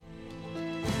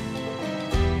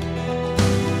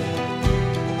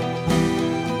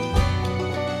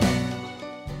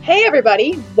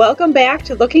everybody, welcome back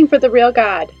to Looking for the Real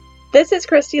God. This is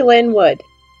Christy Lynn Wood.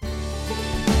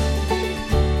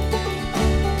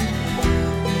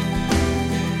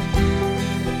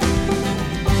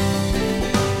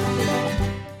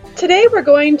 Today we're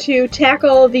going to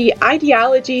tackle the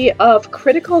ideology of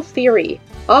critical theory,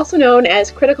 also known as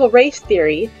critical race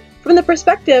theory, from the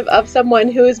perspective of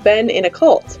someone who has been in a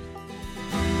cult.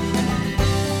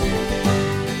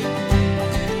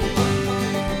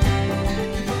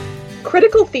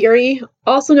 Critical theory,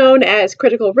 also known as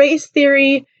critical race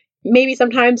theory, maybe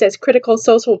sometimes as critical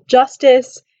social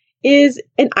justice, is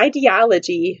an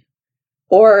ideology,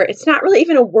 or it's not really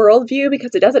even a worldview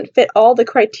because it doesn't fit all the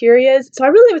criteria. So I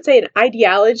really would say an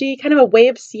ideology, kind of a way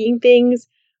of seeing things,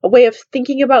 a way of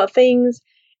thinking about things,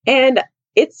 and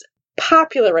it's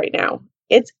popular right now.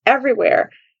 It's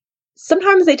everywhere.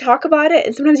 Sometimes they talk about it,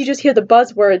 and sometimes you just hear the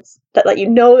buzzwords that let you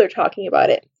know they're talking about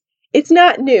it. It's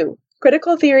not new.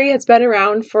 Critical theory has been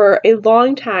around for a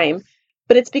long time,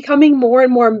 but it's becoming more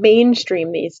and more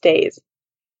mainstream these days.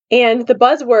 And the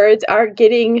buzzwords are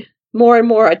getting more and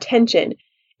more attention.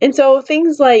 And so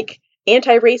things like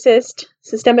anti-racist,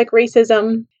 systemic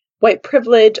racism, white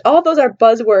privilege, all those are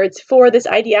buzzwords for this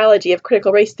ideology of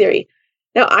critical race theory.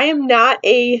 Now, I am not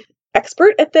an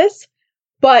expert at this,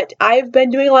 but I've been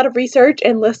doing a lot of research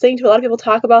and listening to a lot of people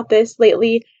talk about this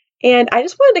lately. And I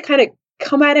just wanted to kind of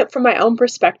come at it from my own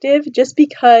perspective, just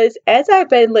because as I've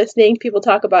been listening to people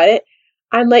talk about it,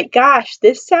 I'm like, gosh,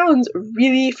 this sounds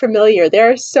really familiar.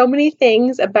 There are so many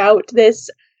things about this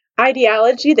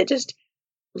ideology that just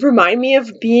remind me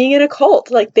of being in a cult.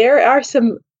 Like, there are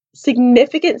some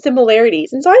significant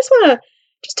similarities. And so I just want to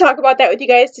just talk about that with you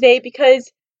guys today,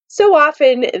 because so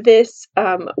often this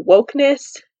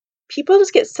wokeness, people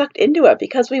just get sucked into it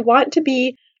because we want to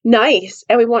be nice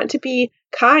and we want to be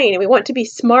kind and we want to be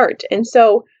smart. And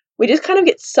so we just kind of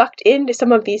get sucked into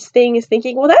some of these things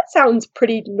thinking, well, that sounds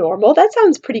pretty normal. That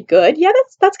sounds pretty good. Yeah,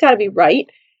 that's got to be right.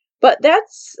 But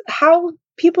that's how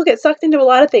people get sucked into a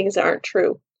lot of things that aren't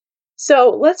true. So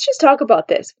let's just talk about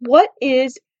this. What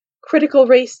is critical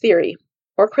race theory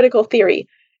or critical theory?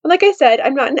 And like I said,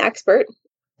 I'm not an expert.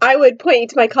 I would point you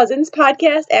to my cousin's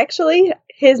podcast, actually.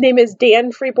 His name is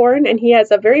Dan Freeborn, and he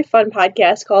has a very fun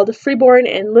podcast called Freeborn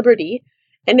and Liberty.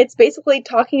 And it's basically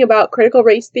talking about critical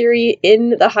race theory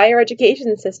in the higher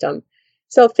education system.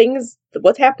 So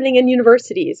what's happening in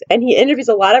universities. And he interviews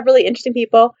a lot of really interesting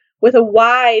people with a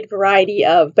wide variety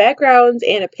of backgrounds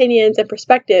and opinions and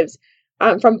perspectives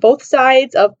from both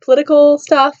sides of political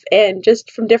stuff and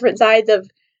just from different sides of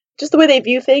just the way they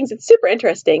view things. It's super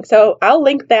interesting. So I'll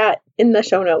link that in the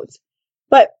show notes.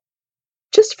 But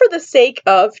just for the sake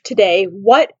of today,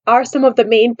 what are some of the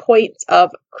main points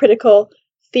of critical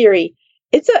theory?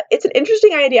 It's an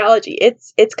interesting ideology.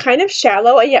 It's kind of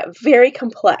shallow and yet very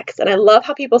complex. And I love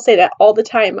how people say that all the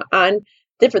time on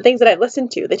different things that I've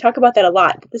listened to. They talk about that a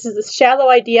lot. This is a shallow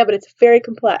idea, but it's very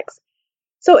complex.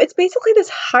 So it's basically this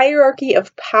hierarchy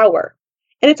of power.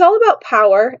 And it's all about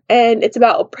power, and it's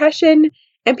about oppression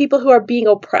and people who are being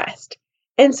oppressed.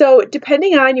 And so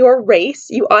depending on your race,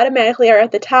 you automatically are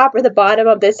at the top or the bottom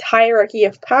of this hierarchy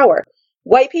of power.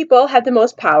 White people have the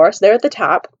most power, so they're at the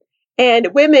top.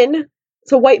 And women,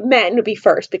 so white men would be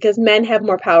first because men have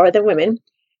more power than women.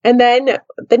 And then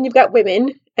you've got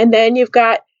women, and then you've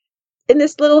got, in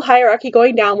this little hierarchy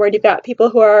going downward, you've got people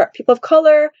who are people of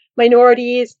color,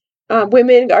 minorities,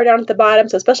 women are down at the bottom.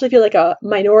 So especially if you're like a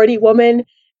minority woman,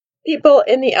 people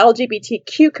in the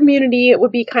LGBTQ community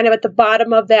would be kind of at the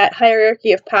bottom of that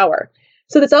hierarchy of power.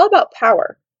 So it's all about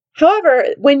power. However,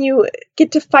 when you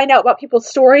get to find out about people's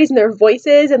stories and their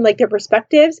voices and like their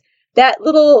perspectives, that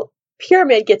little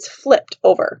pyramid gets flipped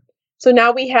over. So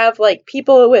now we have like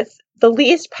people with the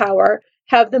least power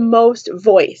have the most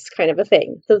voice, kind of a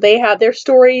thing. So they have their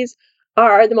stories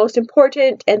are the most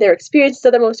important and their experiences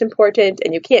are the most important,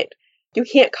 and you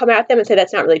can't come at them and say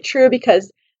that's not really true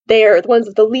because they are the ones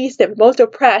with the least, they're most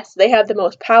oppressed, they have the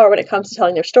most power when it comes to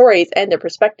telling their stories and their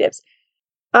perspectives.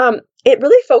 It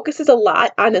really focuses a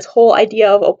lot on this whole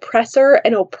idea of oppressor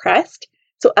and oppressed.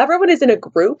 So everyone is in a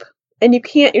group, and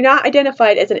you're not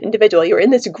identified as an individual, you're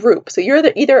in this group. So you're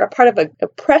either a part of an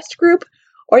oppressed group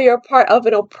or you're a part of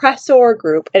an oppressor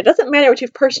group. And it doesn't matter what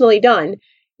you've personally done,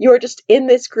 you're just in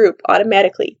this group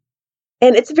automatically.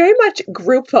 And it's very much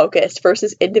group focused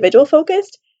versus individual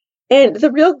focused. And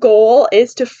the real goal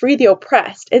is to free the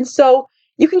oppressed. And so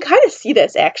you can kind of see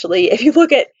this actually if you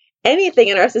look at anything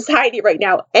in our society right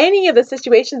now, any of the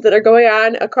situations that are going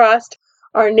on across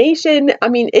our nation. I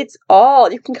mean,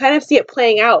 you can kind of see it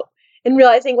playing out and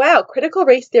realizing, wow, critical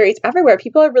race theory is everywhere.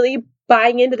 People are really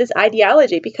buying into this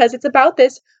ideology because it's about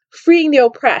this freeing the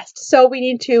oppressed. So we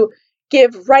need to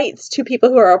give rights to people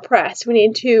who are oppressed. We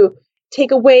need to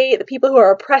take away the people who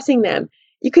are oppressing them.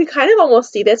 You can kind of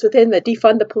almost see this within the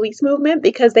defund the police movement,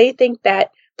 because they think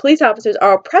that police officers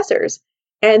are oppressors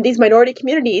and these minority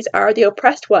communities are the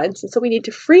oppressed ones. And so we need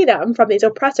to free them from these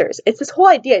oppressors. It's this whole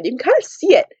idea. You can kind of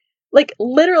see it like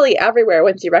literally everywhere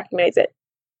once you recognize it.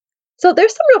 So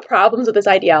there's some real problems with this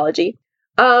ideology.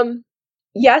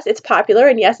 Yes, it's popular,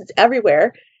 and yes, it's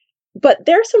everywhere, but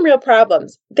there's some real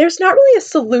problems. There's not really a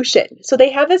solution. So they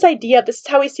have this idea of this is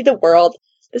how we see the world,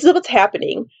 this is what's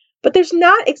happening, but there's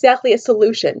not exactly a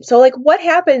solution. So like, what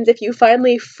happens if you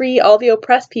finally free all the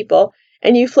oppressed people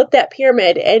and you flip that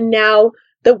pyramid and now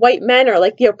the white men are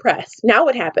like the oppressed? Now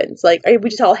what happens? Like, are we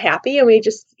just all happy and we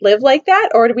just live like that?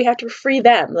 Or do we have to free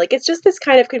them? Like, it's just this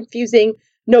kind of confusing,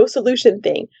 no solution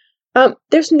thing.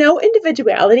 There's no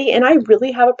individuality, and I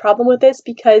really have a problem with this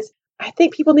because I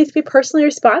think people need to be personally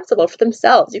responsible for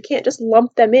themselves. You can't just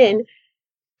lump them in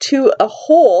to a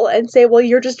whole and say, well,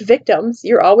 you're just victims.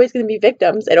 You're always going to be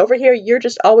victims. And over here, you're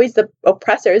just always the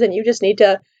oppressors, and you just need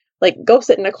to like go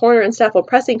sit in a corner and stop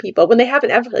oppressing people when they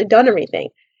haven't actually done anything.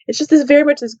 It's just this very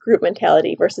much this group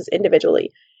mentality versus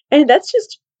individually. And that's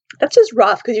just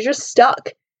rough because you're just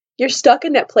stuck. You're stuck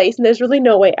in that place and there's really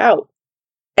no way out.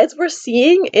 As we're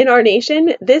seeing in our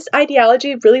nation, this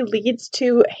ideology really leads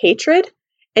to hatred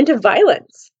and to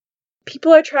violence.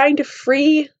 People are trying to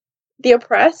free the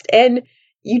oppressed, and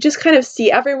you just kind of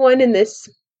see everyone in this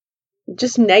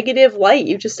just negative light.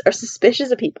 You just are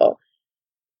suspicious of people.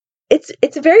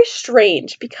 It's very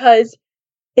strange because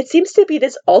it seems to be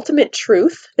this ultimate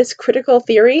truth, this critical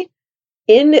theory,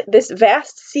 in this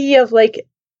vast sea of like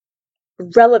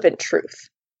relevant truth.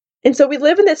 And so we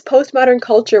live in this postmodern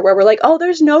culture where we're like, oh,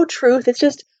 there's no truth. It's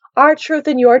just our truth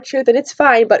and your truth, and it's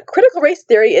fine. But critical race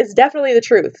theory is definitely the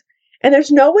truth. And there's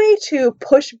no way to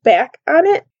push back on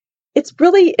it. It's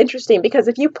really interesting because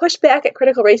if you push back at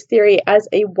critical race theory as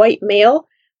a white male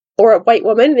or a white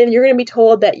woman, then you're going to be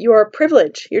told that you're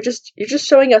privileged. You're just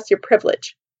showing us your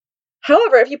privilege.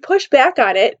 However, if you push back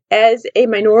on it as a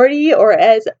minority or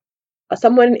as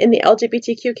someone in the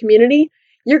LGBTQ community,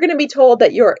 you're going to be told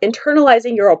that you're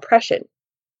internalizing your oppression.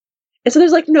 And so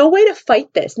there's like no way to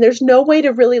fight this. And there's no way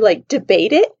to really like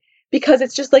debate it because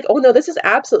it's just like, oh no, this is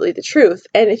absolutely the truth.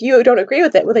 And if you don't agree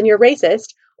with it, well, then you're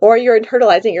racist or you're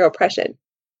internalizing your oppression.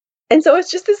 And so it's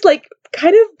just this like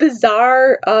kind of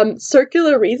bizarre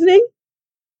circular reasoning.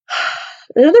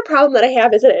 Another problem that I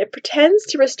have is that it pretends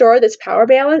to restore this power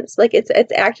balance. Like it's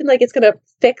acting like it's going to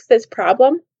fix this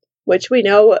problem, which we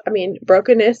know, I mean,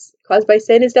 brokenness caused by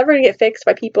sin is never going to get fixed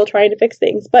by people trying to fix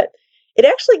things, but it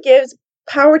actually gives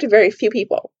power to very few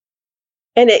people.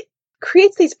 And it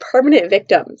creates these permanent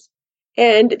victims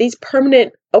and these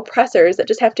permanent oppressors that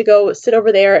just have to go sit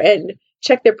over there and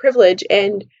check their privilege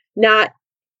and not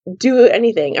do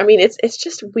anything. I mean, it's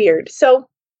just weird. So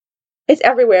it's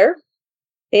everywhere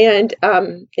and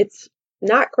it's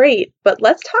not great, but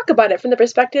let's talk about it from the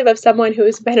perspective of someone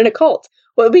who's been in a cult.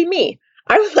 Well, it would be me.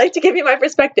 I would like to give you my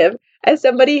perspective as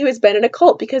somebody who's been in a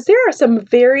cult, because there are some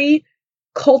very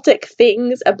cultic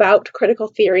things about critical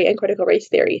theory and critical race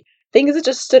theory. Things that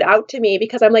just stood out to me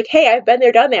because I'm like, hey, I've been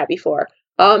there, done that before.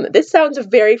 This sounds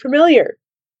very familiar.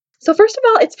 So first of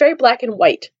all, it's very black and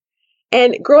white.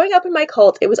 And growing up in my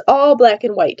cult, it was all black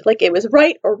and white. Like it was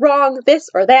right or wrong, this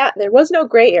or that. There was no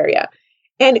gray area.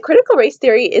 And critical race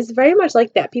theory is very much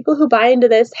like that. People who buy into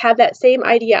this have that same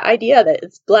idea that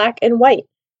it's black and white.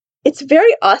 It's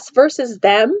very us versus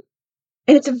them,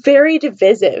 and it's very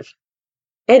divisive.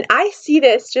 And I see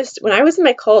this just when I was in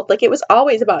my cult, like it was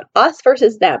always about us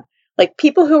versus them. Like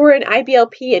people who were in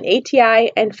IBLP and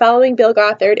ATI and following Bill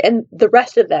Gothard and the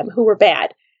rest of them who were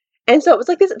bad. And so it was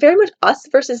like this very much us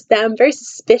versus them, very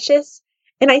suspicious.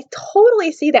 And I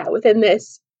totally see that within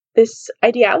this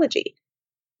ideology,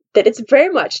 that it's very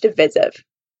much divisive.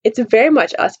 It's very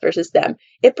much us versus them.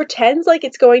 It pretends like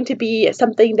it's going to be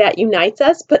something that unites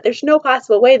us, but there's no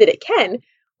possible way that it can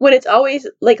when it's always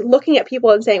like looking at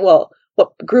people and saying, well,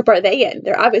 what group are they in?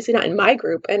 They're obviously not in my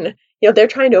group. And, you know, they're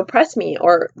trying to oppress me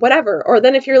or whatever. Or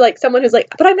then if you're like someone who's like,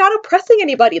 but I'm not oppressing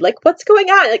anybody. Like, what's going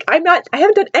on? Like, I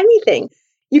haven't done anything.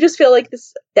 You just feel like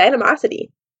this animosity,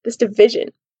 this division.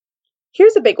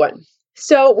 Here's a big one.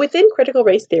 So within critical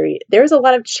race theory, there's a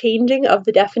lot of changing of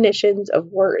the definitions of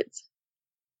words.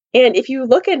 And if you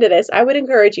look into this, I would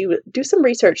encourage you to do some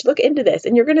research, look into this,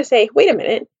 and you're going to say, wait a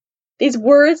minute, these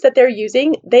words that they're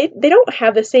using, they don't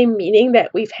have the same meaning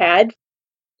that we've had.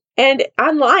 And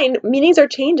online, meanings are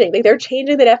changing. Like they're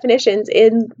changing the definitions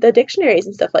in the dictionaries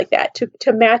and stuff like that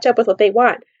to match up with what they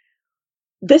want.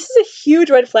 This is a huge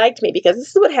red flag to me because this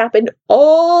is what happened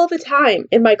all the time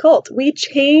in my cult. We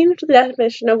changed the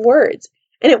definition of words.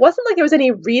 And it wasn't like there was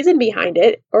any reason behind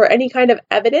it or any kind of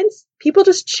evidence. People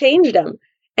just changed them.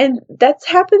 And that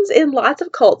happens in lots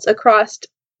of cults across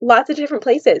lots of different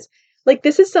places. Like,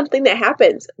 this is something that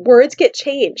happens. Words get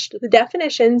changed. The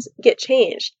definitions get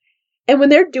changed. And when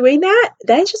they're doing that,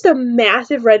 that's just a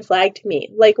massive red flag to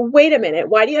me. Like, wait a minute.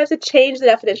 Why do you have to change the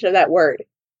definition of that word?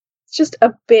 It's just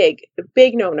a big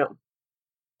no-no.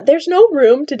 There's no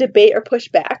room to debate or push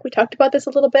back. We talked about this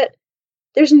a little bit.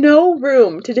 There's no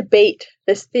room to debate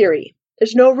this theory.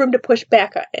 There's no room to push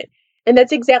back on it. And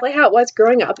that's exactly how it was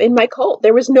growing up in my cult.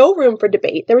 There was no room for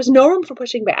debate. There was no room for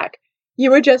pushing back. You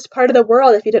were just part of the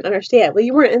world if you didn't understand. Well,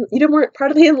 you weren't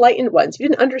part of the enlightened ones. You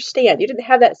didn't understand. You didn't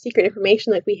have that secret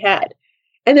information like we had.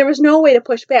 And there was no way to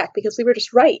push back because we were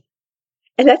just right.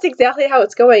 And that's exactly how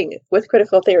it's going with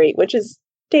critical theory, which is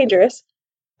dangerous.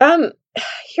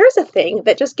 Here's a thing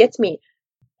that just gets me.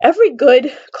 Every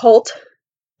good cult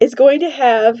is going to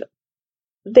have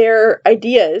their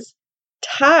ideas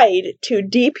tied to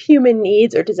deep human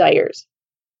needs or desires.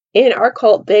 In our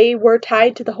cult, they were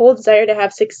tied to the whole desire to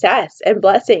have success and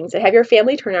blessings and have your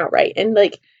family turn out right. And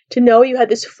like to know you had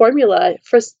this formula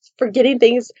for getting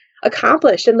things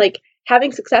accomplished and like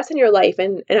having success in your life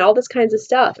and all this kinds of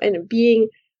stuff and being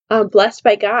blessed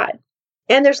by God.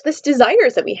 And there's this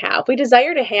desires that we have. We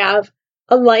desire to have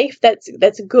a life that's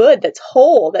good, that's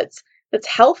whole, that's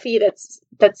healthy,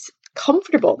 that's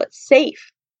comfortable, that's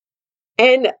safe.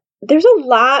 And there's a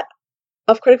lot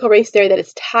of critical race theory that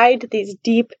is tied to these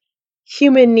deep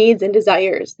human needs and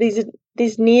desires.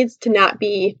 These needs to not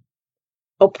be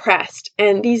oppressed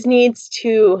and these needs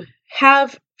to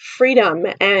have freedom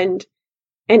and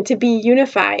to be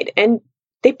unified. And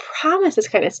they promise this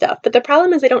kind of stuff, but the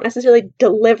problem is they don't necessarily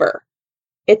deliver.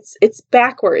 It's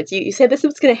backwards. You say this is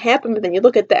what's going to happen, but then you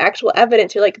look at the actual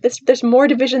evidence, you're like, there's more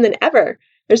division than ever.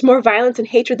 There's more violence and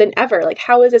hatred than ever. Like,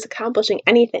 how is this accomplishing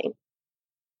anything?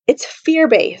 It's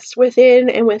fear-based within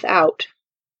and without.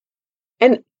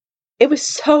 And it was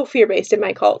so fear-based in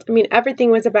my cult. I mean,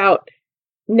 everything was about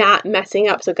not messing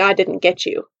up so God didn't get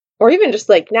you. Or even just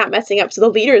like not messing up so the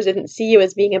leaders didn't see you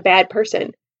as being a bad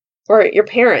person. Or your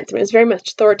parents. I mean, it was very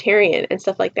much authoritarian and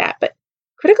stuff like that. But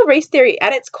critical race theory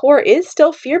at its core is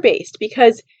still fear-based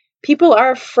because people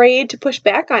are afraid to push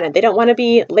back on it. They don't want to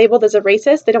be labeled as a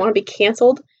racist. They don't want to be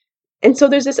canceled. And so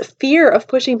there's this fear of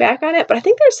pushing back on it. But I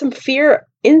think there's some fear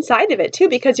inside of it too,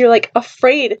 because you're like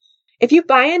afraid. If you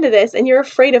buy into this and you're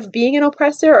afraid of being an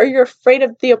oppressor or you're afraid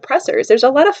of the oppressors, there's a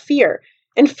lot of fear.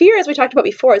 And fear, as we talked about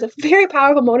before, is a very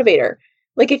powerful motivator.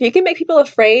 Like if you can make people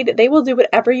afraid, they will do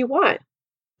whatever you want.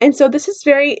 And so this is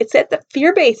it's at the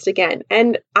fear-based again.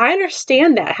 And I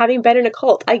understand that, having been in a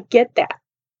cult, I get that.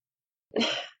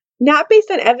 Not based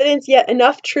on evidence, yet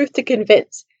enough truth to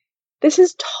convince. This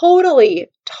is totally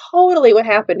what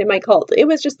happened in my cult. It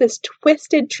was just this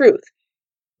twisted truth.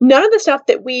 None of the stuff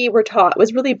that we were taught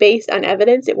was really based on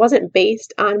evidence. It wasn't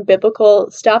based on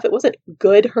biblical stuff. It wasn't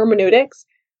good hermeneutics.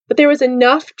 But there was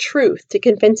enough truth to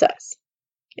convince us.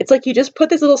 It's like you just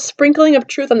put this little sprinkling of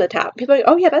truth on the top. People are like,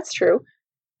 oh yeah, that's true.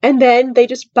 And then they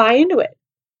just buy into it.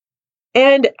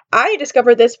 And I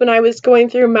discovered this when I was going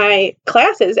through my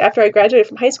classes after I graduated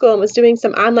from high school and was doing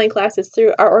some online classes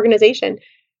through our organization,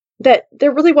 that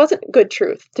there really wasn't good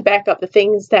truth to back up the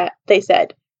things that they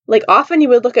said. Like often you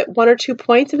would look at one or 2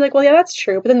 points and be like, well, yeah, that's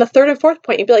true. But then the third and fourth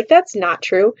point, you'd be like, that's not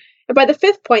true. And by the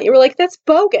fifth point, you were like, that's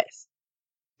bogus.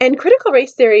 And critical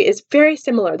race theory is very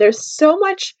similar. There's so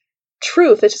much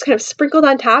truth that's just kind of sprinkled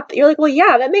on top that you're like, well,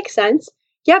 yeah, that makes sense.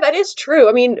 Yeah, that is true.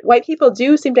 I mean, white people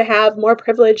do seem to have more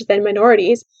privilege than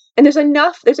minorities. And there's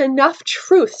enough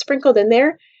truth sprinkled in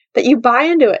there that you buy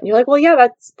into it. And you're like, well, yeah,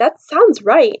 that sounds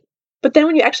right. But then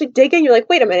when you actually dig in, you're like,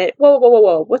 wait a minute,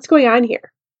 whoa, what's going on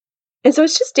here? And so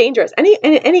it's just dangerous.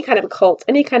 Any kind of a cult,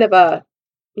 any kind of a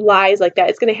lies like that,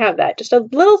 it's going to have that. Just a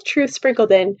little truth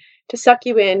sprinkled in to suck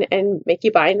you in and make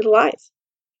you buy into the lies.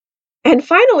 And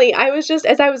finally,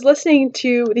 as I was listening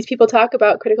to these people talk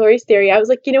about critical race theory, I was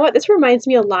like, you know what? This reminds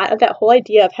me a lot of that whole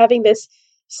idea of having this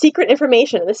secret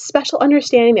information, this special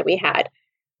understanding that we had.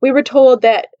 We were told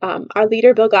that our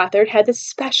leader, Bill Gothard, had this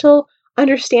special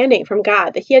understanding from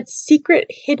God, that he had secret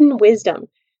hidden wisdom.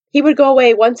 He would go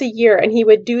away once a year and he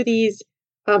would do these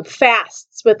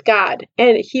fasts with God.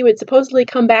 And he would supposedly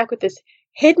come back with this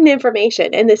hidden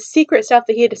information and this secret stuff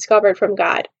that he had discovered from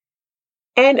God.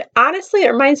 And honestly,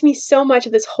 it reminds me so much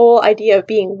of this whole idea of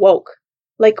being woke.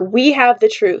 Like, we have the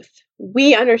truth.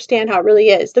 We understand how it really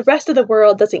is. The rest of the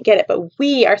world doesn't get it, but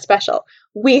we are special.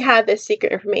 We have this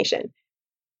secret information.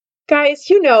 Guys,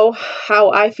 you know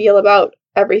how I feel about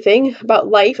everything, about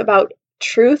life, about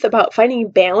truth, about finding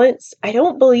balance. I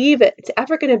don't believe it's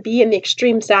ever going to be in the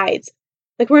extreme sides.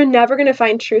 Like, we're never going to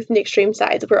find truth in the extreme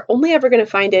sides. We're only ever going to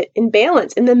find it in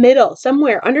balance, in the middle,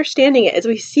 somewhere, understanding it as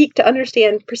we seek to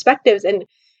understand perspectives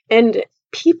and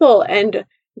people and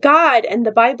God and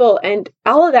the Bible and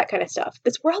all of that kind of stuff.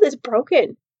 This world is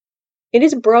broken. It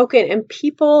is broken, and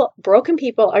broken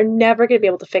people are never going to be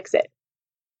able to fix it.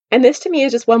 And this to me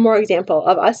is just one more example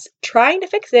of us trying to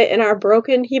fix it in our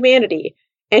broken humanity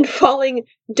and falling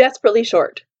desperately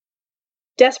short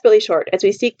as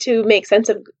we seek to make sense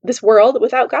of this world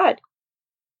without God.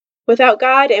 Without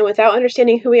God and without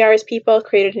understanding who we are as people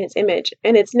created in His image.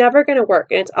 And it's never going to work,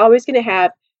 and it's always going to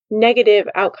have negative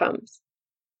outcomes.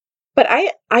 But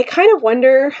I kind of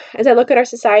wonder, as I look at our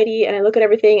society and I look at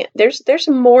everything, there's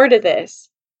more to this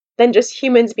than just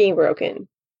humans being broken.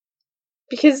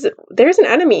 Because there's an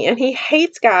enemy, and he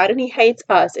hates God, and he hates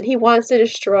us, and he wants to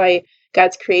destroy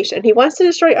God's creation, and he wants to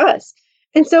destroy us.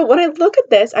 And so when I look at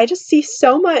this, I just see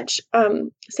so much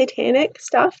satanic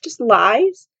stuff, just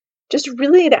lies, just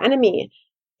really the enemy.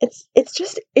 It's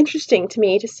just interesting to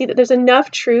me to see that there's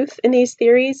enough truth in these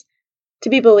theories to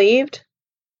be believed,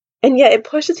 and yet it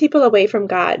pushes people away from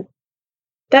God.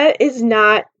 That is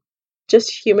not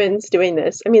just humans doing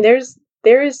this. I mean,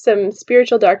 there is some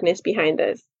spiritual darkness behind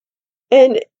this.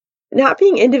 And not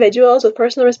being individuals with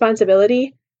personal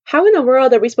responsibility, how in the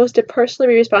world are we supposed to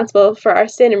personally be responsible for our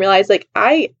sin and realize, like,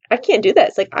 I can't do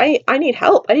this. Like, I need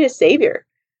help. I need a savior.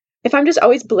 If I'm just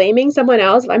always blaming someone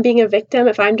else, if I'm being a victim,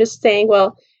 if I'm just saying,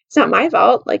 well, it's not my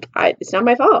fault, it's not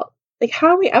my fault. Like, how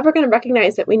are we ever going to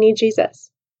recognize that we need Jesus?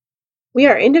 We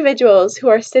are individuals who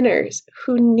are sinners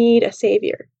who need a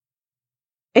savior.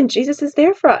 And Jesus is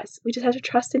there for us. We just have to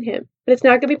trust in him. But it's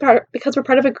not going to be because we're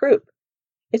part of a group.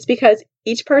 It's because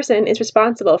each person is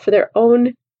responsible for their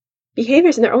own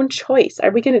behaviors and their own choice.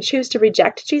 Are we going to choose to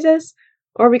reject Jesus,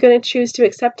 or are we going to choose to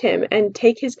accept him and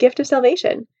take his gift of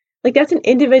salvation? Like, that's an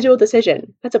individual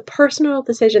decision. That's a personal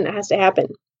decision that has to happen.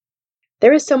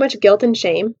 There is so much guilt and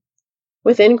shame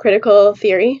within critical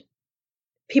theory.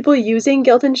 People using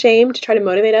guilt and shame to try to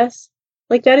motivate us.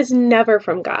 Like, that is never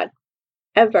from God.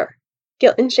 Ever.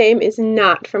 Guilt and shame is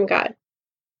not from God.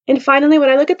 And finally, when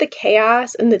I look at the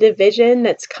chaos and the division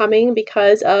that's coming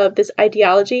because of this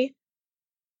ideology,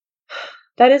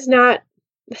 that's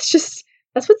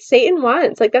what Satan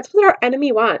wants. Like, that's what our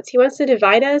enemy wants. He wants to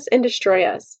divide us and destroy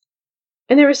us.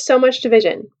 And there is so much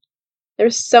division.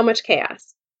 There's so much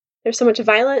chaos. There's so much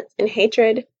violence and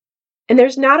hatred. And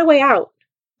there's not a way out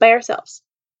by ourselves.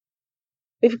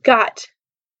 We've got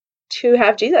to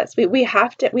have Jesus. We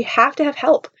have to have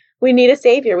help. We need a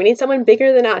savior. We need someone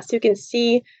bigger than us who can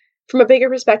see from a bigger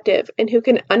perspective and who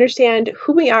can understand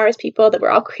who we are as people, that we're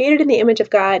all created in the image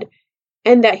of God,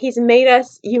 and that he's made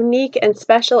us unique and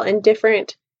special and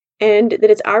different, and that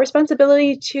it's our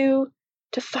responsibility to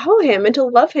follow him and to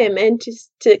love him and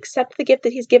to accept the gift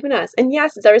that he's given us. And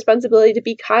yes, it's our responsibility to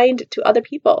be kind to other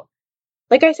people.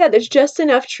 Like I said, there's just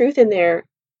enough truth in there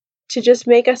to just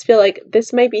make us feel like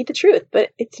this might be the truth, but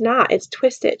it's not. It's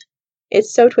twisted.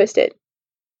 It's so twisted.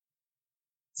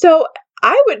 So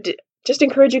I would just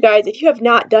encourage you guys, if you have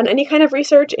not done any kind of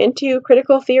research into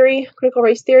critical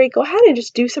race theory, go ahead and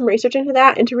just do some research into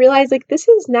that and to realize, like,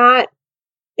 it's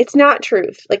not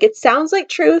truth. Like, it sounds like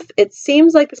truth. It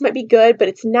seems like this might be good, but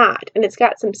it's not. And it's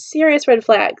got some serious red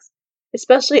flags,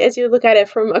 especially as you look at it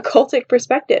from a cultic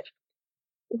perspective.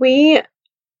 We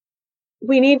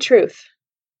need truth.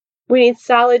 We need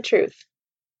solid truth.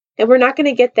 And we're not going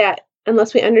to get that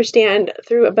unless we understand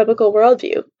through a biblical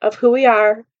worldview of who we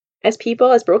are as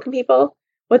people, as broken people,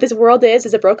 what this world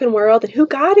is a broken world, and who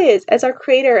God is as our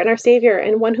creator and our savior,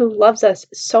 and one who loves us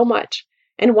so much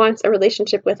and wants a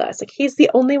relationship with us. Like, he's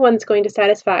the only one that's going to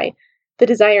satisfy the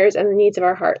desires and the needs of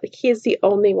our heart. Like, he is the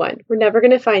only one. We're never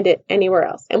going to find it anywhere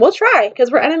else. And we'll try, because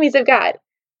we're enemies of God,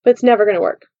 but it's never going to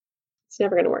work. It's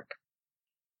never going to work.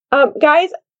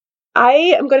 Guys,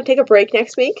 I am going to take a break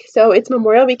next week. So it's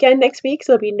Memorial Weekend next week.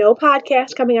 So there'll be no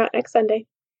podcast coming out next Sunday.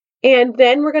 And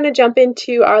then we're going to jump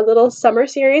into our little summer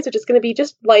series, which is going to be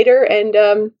just lighter and,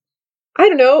 I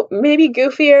don't know, maybe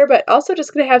goofier, but also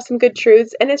just going to have some good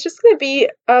truths. And it's just going to be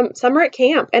summer at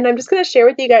camp. And I'm just going to share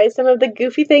with you guys some of the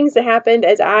goofy things that happened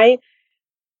as I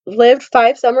lived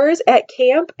 5 summers at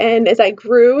camp and as I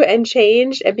grew and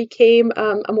changed and became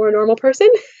a more normal person.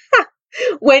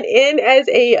 Went in as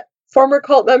a former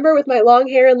cult member with my long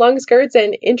hair and long skirts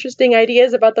and interesting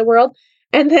ideas about the world.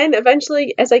 And then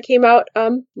eventually, as I came out,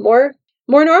 more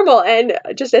normal, and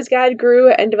just as God grew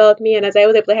and developed me, and as I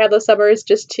was able to have those summers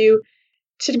just to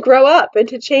grow up and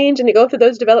to change and to go through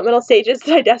those developmental stages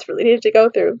that I desperately needed to go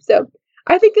through. So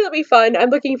I think it'll be fun. I'm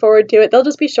looking forward to it. They'll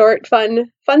just be short,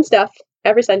 fun stuff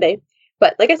every Sunday.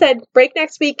 But like I said, break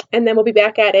next week, and then we'll be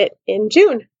back at it in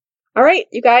June. All right,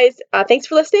 you guys, thanks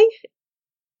for listening.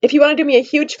 If you want to do me a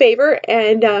huge favor,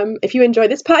 and if you enjoy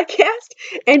this podcast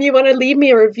and you want to leave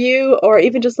me a review or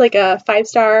even just like a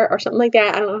 5-star or something like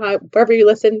that, I don't know how, wherever you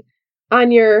listen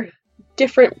on your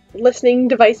different listening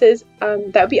devices,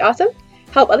 that would be awesome.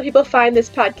 Help other people find this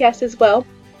podcast as well.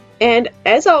 And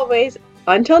as always,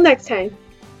 until next time,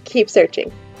 keep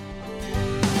searching.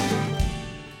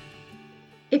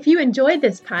 If you enjoyed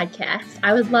this podcast,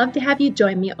 I would love to have you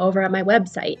join me over on my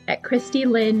website at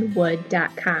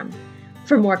ChristyLynnWood.com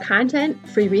for more content,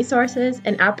 free resources,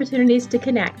 and opportunities to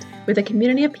connect with a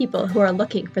community of people who are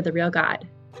looking for the real God.